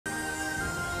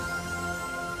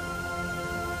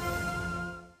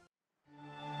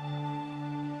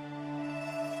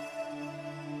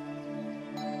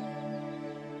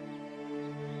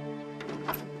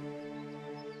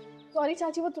Sorry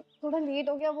चाची, वो थोड़ा लेट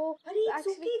हो गया वो। अरे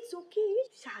it's okay।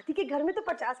 शादी के घर में तो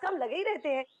 50 काम लगे ही रहते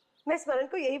हैं। मैं स्मरण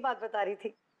को यही बात बता रही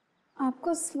थी।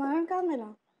 आपको स्मरण कहाँ मिला?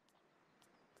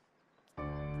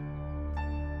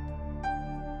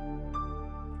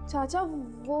 चाचा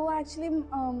वो एक्चुअली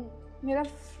मेरा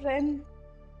फ्रेंड।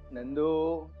 नंदू,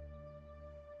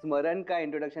 स्मरण का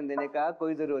इंट्रोडक्शन देने का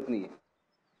कोई जरूरत नहीं है।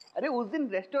 अरे उस दिन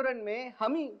रेस्टोरेंट में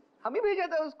हम ही भेजा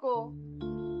था उसको।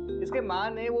 इसके माँ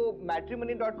ने वो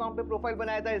matrimony.com पे प्रोफाइल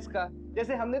बनाया था इसका,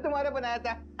 जैसे हमने तुम्हारा बनाया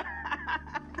था।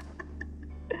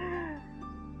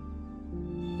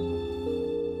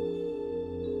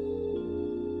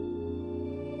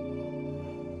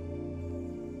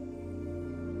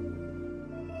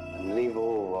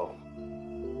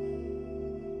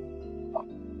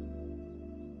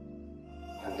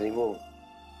 नहीं वो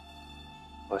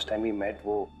फर्स्ट टाइम वी मेट,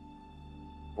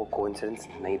 वो कोइंसिडेंस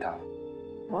नहीं था।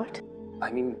 What? I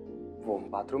mean, वो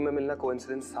बाथरूम में मिलना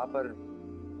कोइंसिडेंस था, पर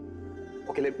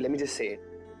okay let me just say it.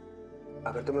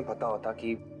 अगर तुम्हें पता होता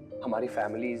कि हमारी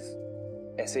फैमिलीज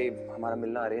ऐसे हमारा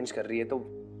मिलना अरेंज कर रही है, तो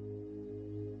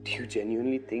do you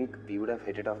genuinely think we would have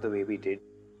hit it off the way we did?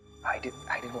 I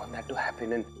didn't want that to happen,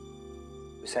 and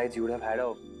besides you would have had a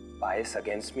bias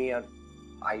against me, and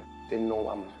I didn't know.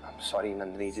 I'm sorry,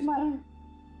 Nandini. स्मरण,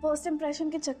 first impression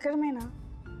के चक्कर में ना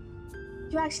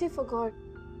you actually forgot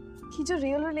कि जो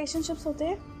real relationships होते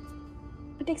हैं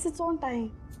it takes its own time.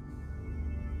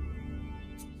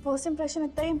 First impression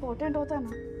इतना इम्पोर्टेंट होता है ना।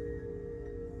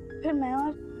 फिर मैं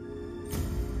और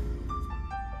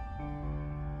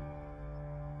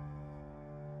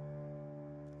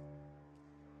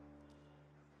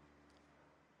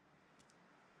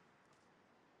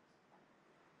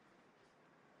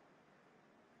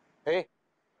Hey.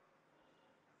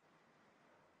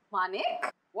 Manik,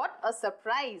 what a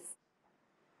surprise!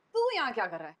 तू यहाँ क्या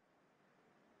कर रहा है?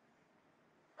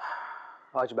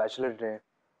 आज बैचलर डे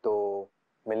तो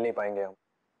मिल नहीं पाएंगे हम।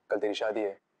 कल तेरी शादी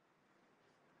है,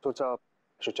 सोचा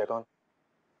should check on।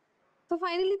 तो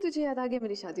फाइनली तुझे याद आ गया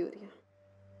मेरी शादी हो रही है।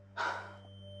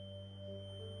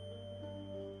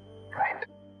 Right.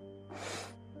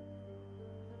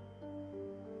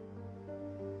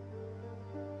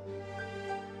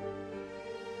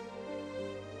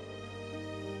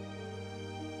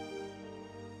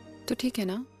 तो ठीक है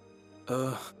ना?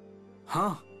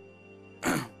 हाँ।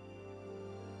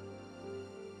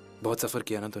 बहुत सफर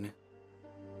किया ना तूने,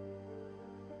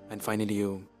 and finally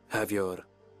you have your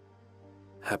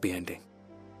happy ending.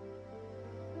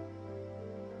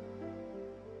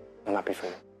 I'm happy for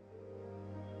you।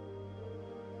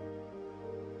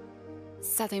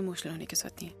 ज्यादा इमोशनल होने की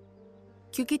जरूरत नहीं है,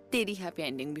 क्योंकि तेरी हैप्पी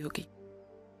एंडिंग भी होगी।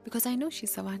 Because I know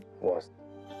she's the one।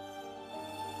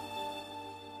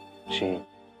 She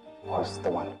was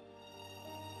the one।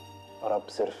 और अब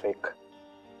सिर्फ एक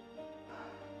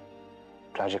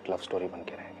ट्रैजिक लव स्टोरी बन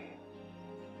के रह गई।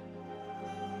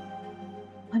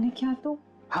 मानिक क्या तू?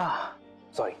 हाँ,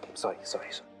 sorry।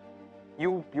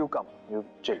 You come, you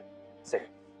chill, sit।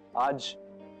 आज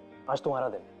तुम्हारा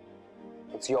दिन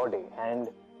है। It's your day and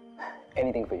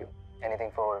anything for you,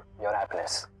 anything for your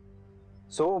happiness।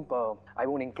 So I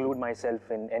won't include myself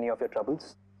in any of your troubles,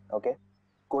 okay?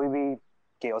 कोई भी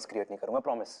chaos create नहीं करूँगा,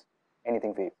 promise।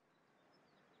 Anything for you।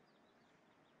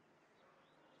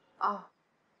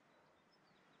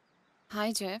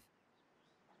 Hi Jeff।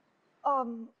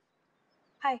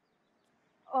 Hi.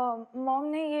 Mom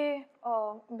ने ये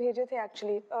भेजे थे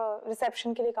actually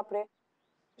reception के लिए कपड़े।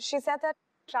 She said that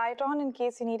try it on in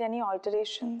case you need any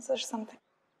ऑल्टरेशंस और समथिंग।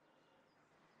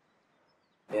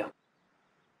 Yeah।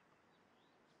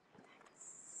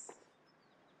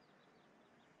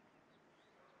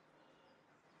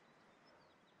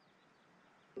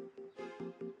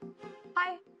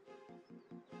 हाय।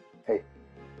 Hey।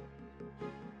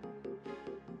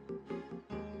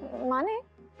 माने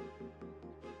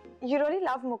you really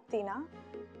love Mukti ना?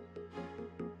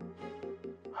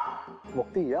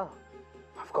 Mukti, yeah,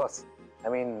 of course। I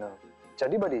mean,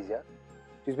 study buddies, yeah।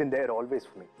 She's been there always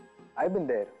for me। I've been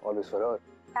there always for her।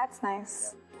 That's nice।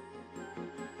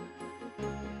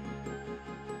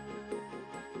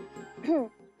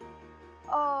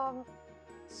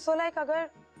 So like अगर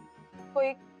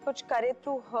कोई कुछ करे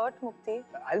to hurt Mukti।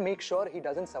 I'll make sure he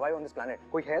doesn't survive on this planet।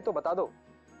 कोई है तो बता दो,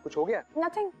 कुछ हो गया?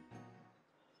 Nothing।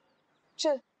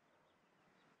 Chill।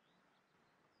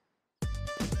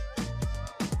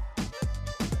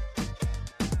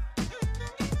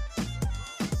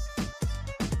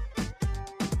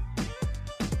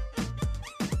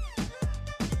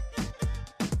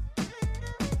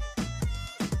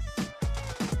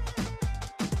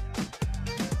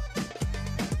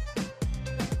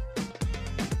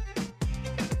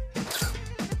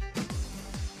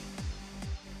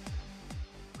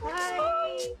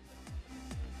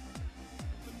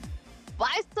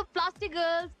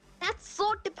 girls. That's so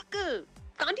typical.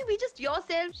 Can't you be just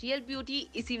yourself? Real beauty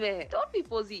इसी में है. Don't be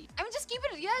posy. I mean, just keep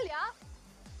it real, yeah.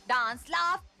 Dance,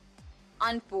 laugh,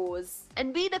 unpose,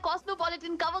 and be the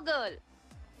cosmopolitan cover girl.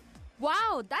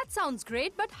 Wow, that sounds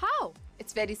great, but how?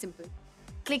 It's very simple.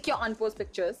 Click your unposed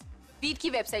pictures. Beat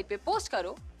की website पे post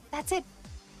करो. That's it.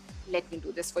 Let me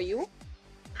do this for you.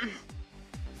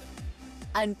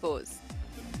 Unpose.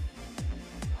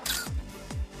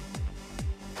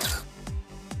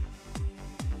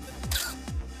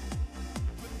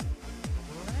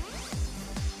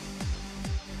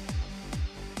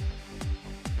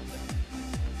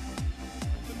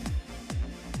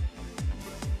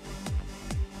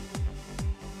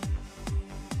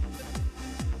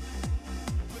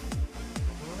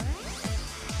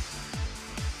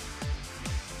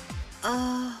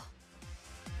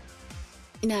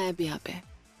 Inaya भी यहाँ पे.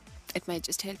 It might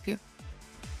just help you.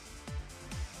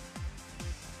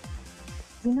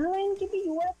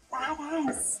 you are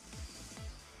badass.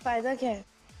 फायदा क्या है?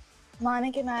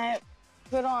 Manik and I,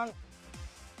 we're on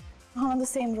the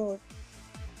same road.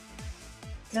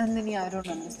 Nandini, I don't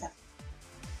understand.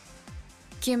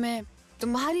 कि मैं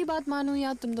तुम्हारी बात मानूं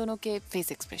या तुम दोनों के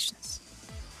face expressions?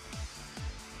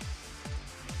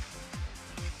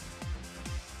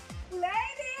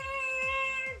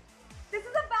 Ladies, this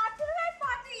is a bachelorette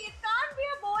party. It can't be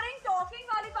a boring talking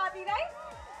wali party, right?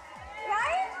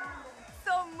 Right?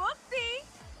 So Mukti,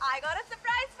 I got a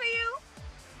surprise for you.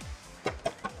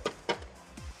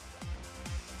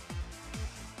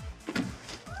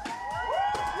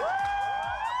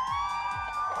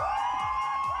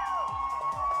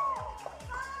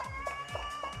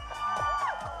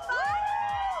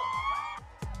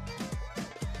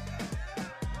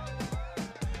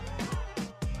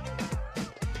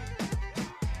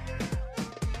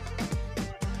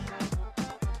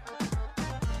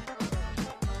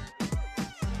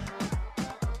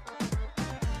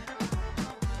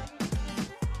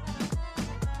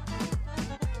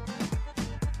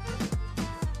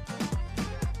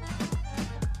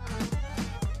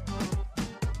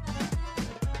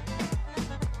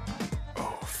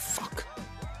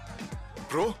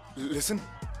 Bro, listen.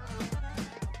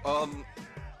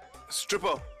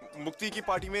 Stripper. मुक्ति की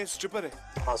पार्टी में स्ट्रिपर है.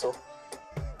 हाँ सो.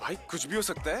 भाई कुछ भी हो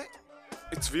सकता है.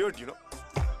 It's weird, you know.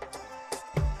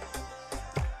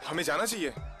 हमें जाना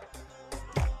चाहिए.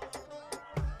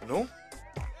 No?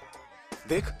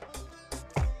 देख.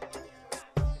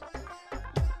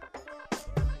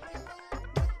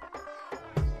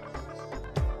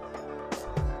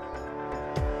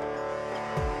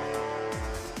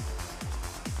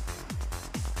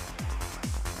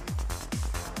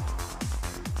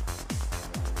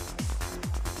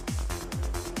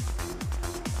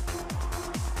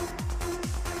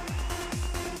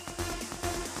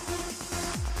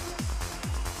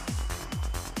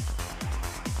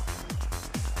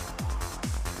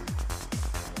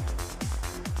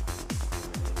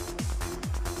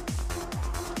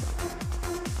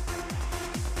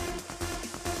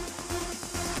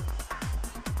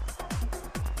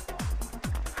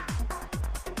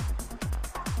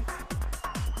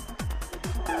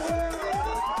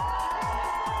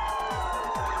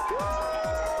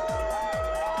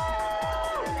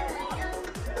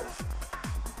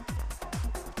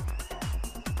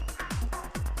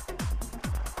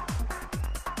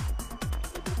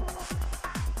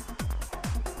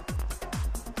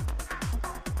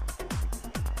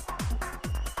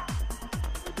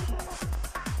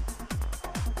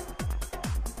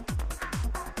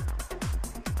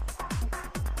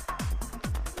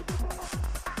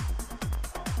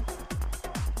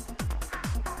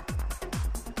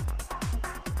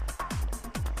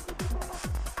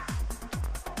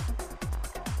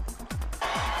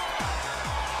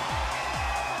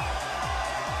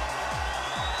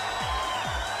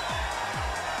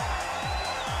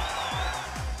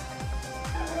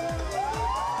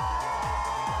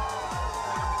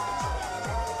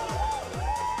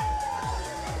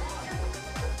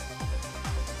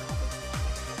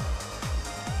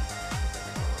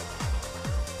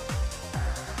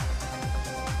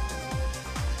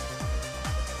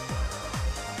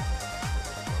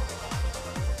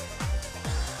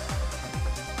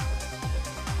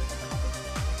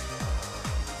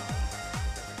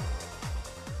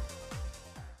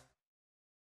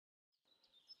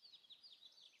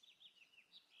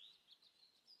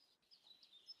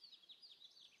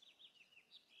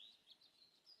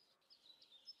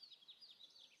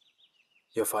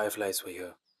 Your fireflies were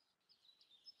here.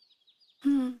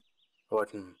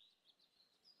 What? You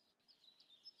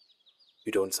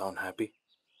don't sound happy.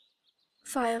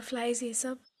 Fireflies ये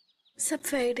सब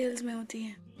फेरी टेल्स में होती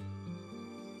हैं.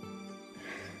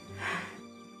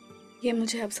 ये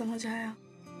मुझे अब समझ आया।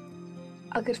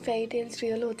 अगर फेरी टेल्स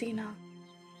रियल होती ना,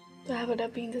 तो I would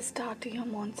have been the start to your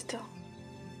monster.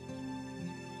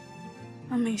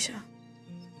 हमेशा।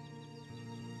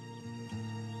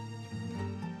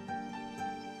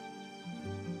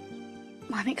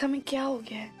 मानिक, हमें क्या हो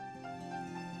गया है?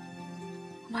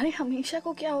 हमारे हमेशा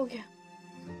को क्या हो गया?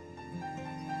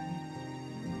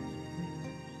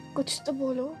 कुछ तो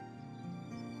बोलो।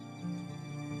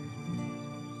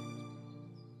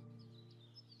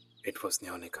 It was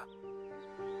Nyonika.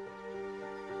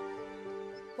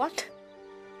 What?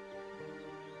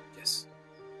 Yes.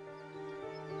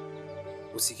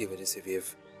 उसी की वजह से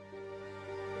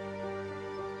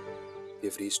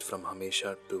we've reached from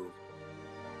Hamesha to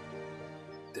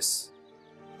this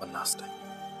one last time.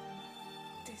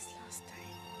 This last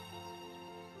time.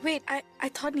 Wait, I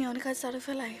thought Nyonika is out of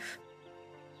your life.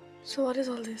 So what is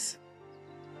all this?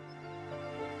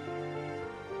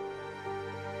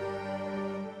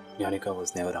 Nyonika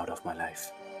was never out of my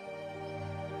life.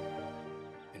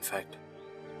 In fact,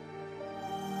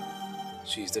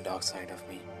 she's the dark side of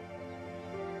me.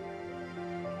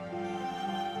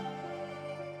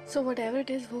 So whatever it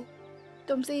is, वो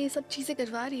तुमसे ये सब चीजें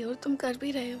करवा रही है और तुम कर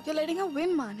भी रहे हो। You're letting her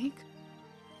win, Manik.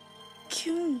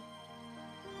 क्यों?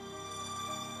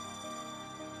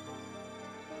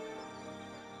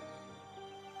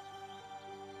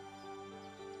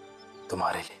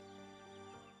 तुम्हारे लिए।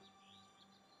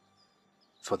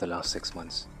 For the last 6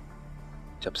 months,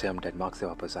 जब से हम डेनमार्क से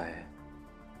वापस आए हैं,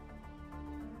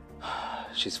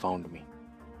 she's found me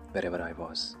wherever I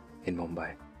was in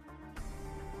Mumbai.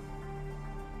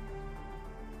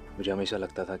 मुझे हमेशा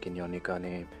लगता था कि न्योनिका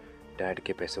ने डैड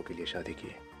के पैसों के लिए शादी की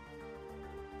है।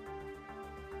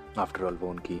 आफ्टर ऑल वो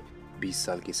उनकी 20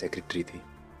 साल की सेक्रेटरी थी,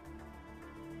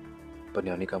 पर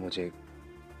न्योनिका मुझे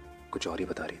कुछ और ही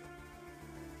बता रही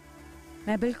थी।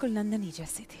 मैं बिल्कुल नंदनी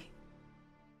जैसी थी।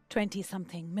 20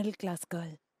 समथिंग मिडिल क्लास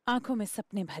गर्ल, आंखों में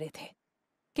सपने भरे थे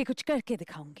कि कुछ करके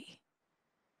दिखाऊंगी।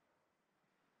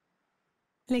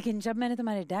 लेकिन जब मैंने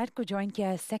तुम्हारे डैड को ज्वाइन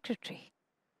किया as secretary,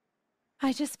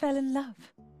 I just fell in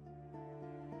love.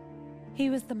 He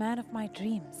was the man of my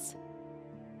dreams.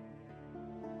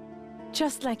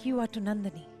 Just like you are to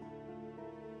Nandini.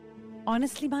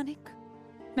 Honestly, Manik,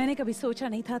 मैंने कभी सोचा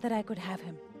नहीं था that I could have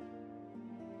him.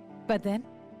 But then,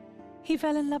 he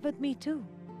fell in love with me too.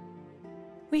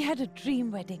 We had a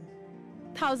dream wedding.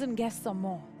 1,000 guests or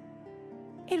more.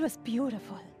 It was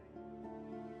beautiful.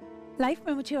 Life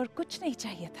में मुझे और कुछ नहीं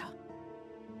चाहिए था.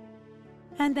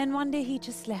 And then one day he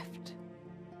just left.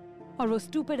 और वो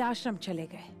stupid आश्रम चले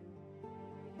गए.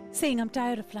 Saying I'm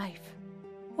tired of life.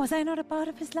 Was I not a part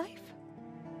of his life?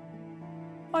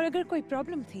 और अगर कोई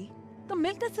problem थी, तो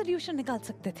मिलकर solution निकाल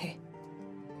सकते थे.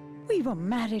 We were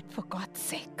married for God's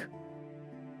sake.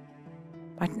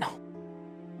 But no,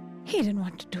 he didn't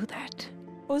want to do that.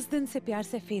 उस दिन से प्यार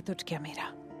से faith उठ गया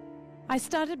मेरा. I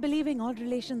started believing all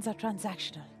relations are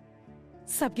transactional.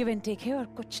 सब give and take है और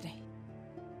कुछ नहीं.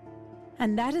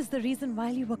 And that is the reason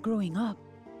while you were growing up,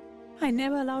 I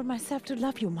never allowed myself to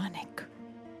love you, Manik.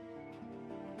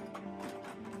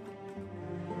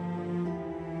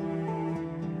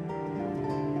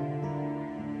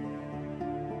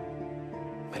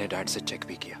 मैंने डैड से चेक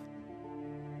भी किया,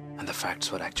 and the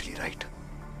facts were actually right.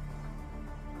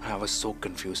 I was so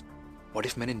confused. What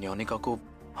if मैंने न्योनिका को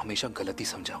हमेशा गलत ही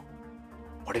समझा?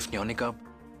 What if Nyonika?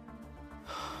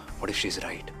 What if she's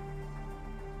right?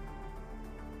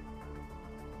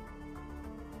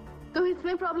 तो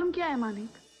इसमें प्रॉब्लम क्या है, मानिक?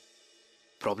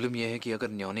 प्रॉब्लम यह है कि अगर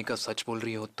न्योनिका सच बोल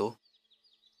रही हो तो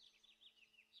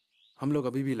हम लोग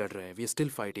अभी भी लड़ रहे हैं. We are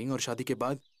still fighting और शादी के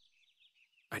बाद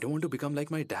I don't want to become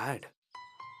like my dad.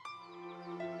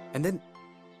 And then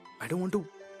I don't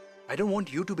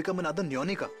want you to become another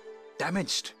Nyonika,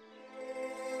 damaged.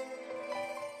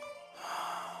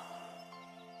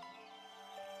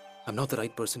 I'm not the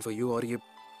right person for you और ये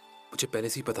मुझे पहले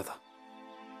से ही पता था.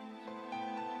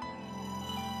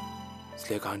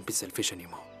 इसलिए I can't be selfish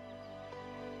anymore.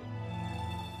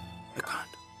 I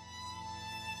can't.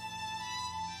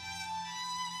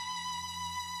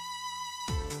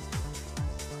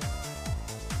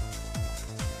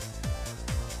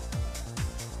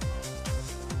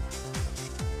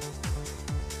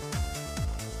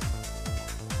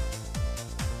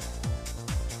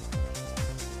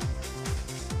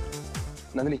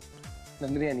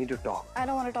 Nandini, I need to talk. I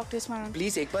don't want to talk to you, Smaran.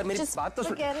 Please, एक बार मेरी बात तो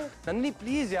सुन. नंदिनी,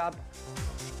 please यार.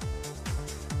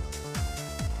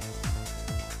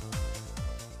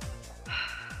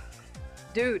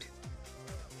 Dude,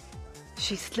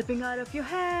 she's slipping out of your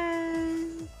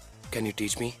hand. Can you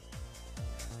teach me?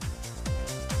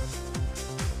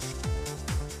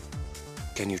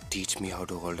 Can you teach me how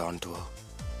to hold on to her?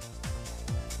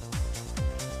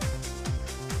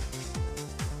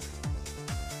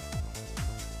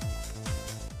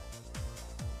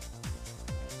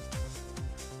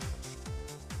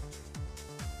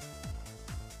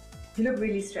 You look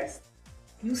really stressed.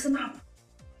 Loosen up.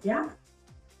 Yeah?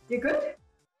 You good?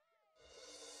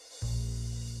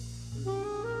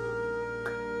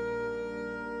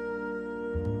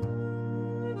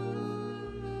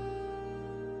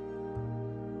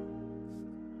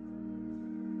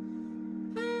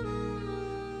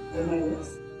 Yes.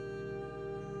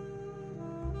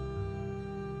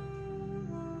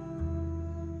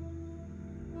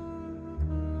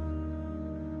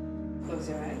 Close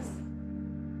your eyes.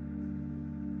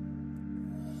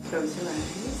 Close your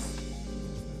eyes.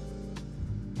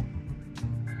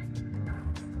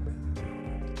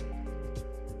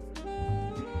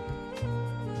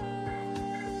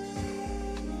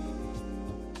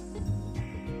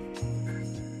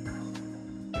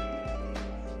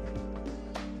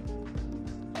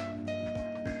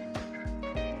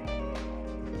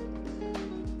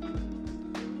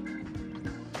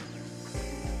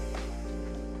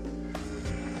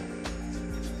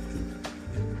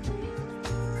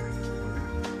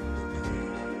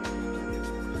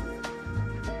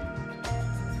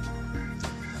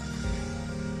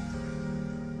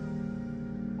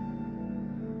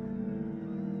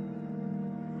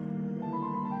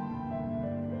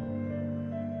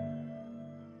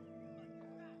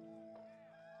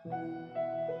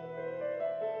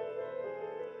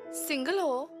 Single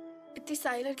हो, इतनी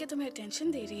सारी लड़के तुम्हें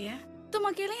attention दे रही है, तुम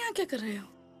अकेले यहाँ क्या कर रहे हो?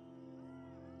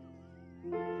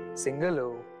 सिंगल हो,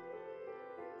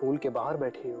 पूल के बाहर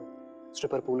बैठी हो,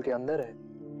 स्ट्रिपर पूल के अंदर है।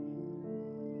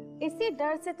 इसी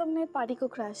डर से तुमने पार्टी को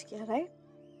क्रैश किया, राइट?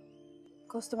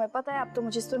 बिकॉज तुम्हें पता है अब तो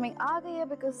मुझे स्विमिंग आ गई है,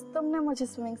 बिकॉज तुमने मुझे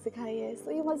स्विमिंग सिखाई है।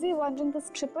 So you must be wondering the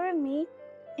stripper and me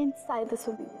inside the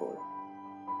swimming pool.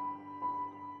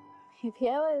 Maybe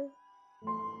I will.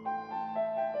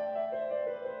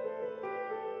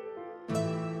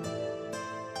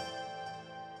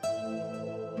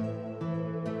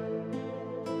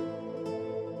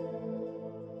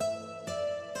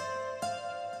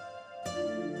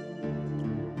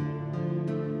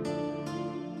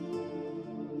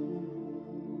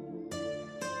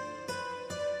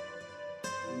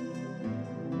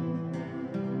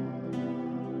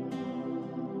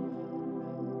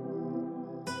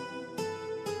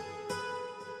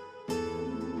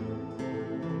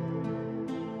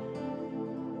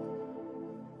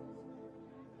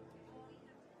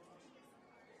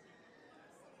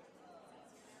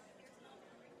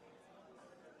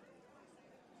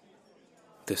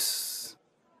 This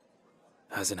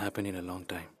hasn't happened in a long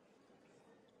time.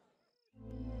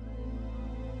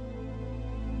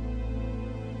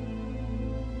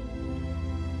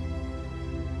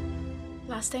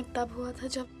 Last time तब हुआ था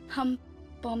जब हम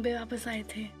बॉम्बे वापस आए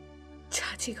थे।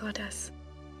 चाची got us.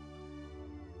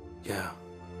 Yeah.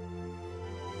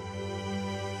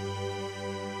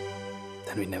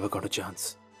 Then we never got a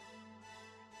chance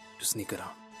to sneak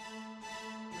around.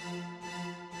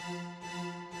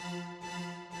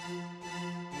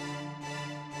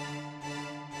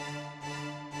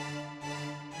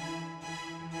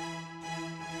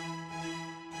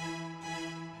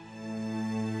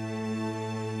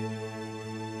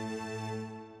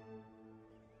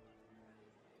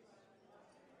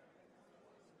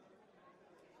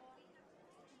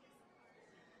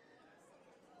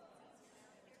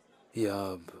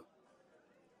 Yeah,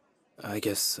 I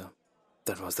guess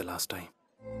that was the last time.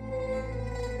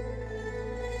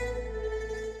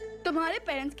 तुम्हारे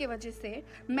पेरेंट्स की वजह से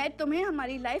मैं तुम्हें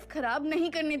हमारी लाइफ खराब नहीं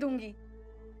करने दूंगी।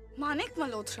 मानिक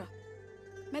मल्होत्रा,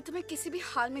 मैं तुम्हें किसी भी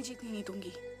हाल में जीतने नहीं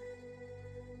दूंगी।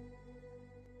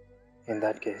 In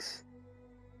that case,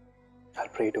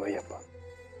 I'll pray to Ayyappa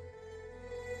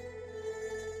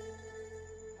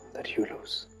that you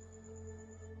lose.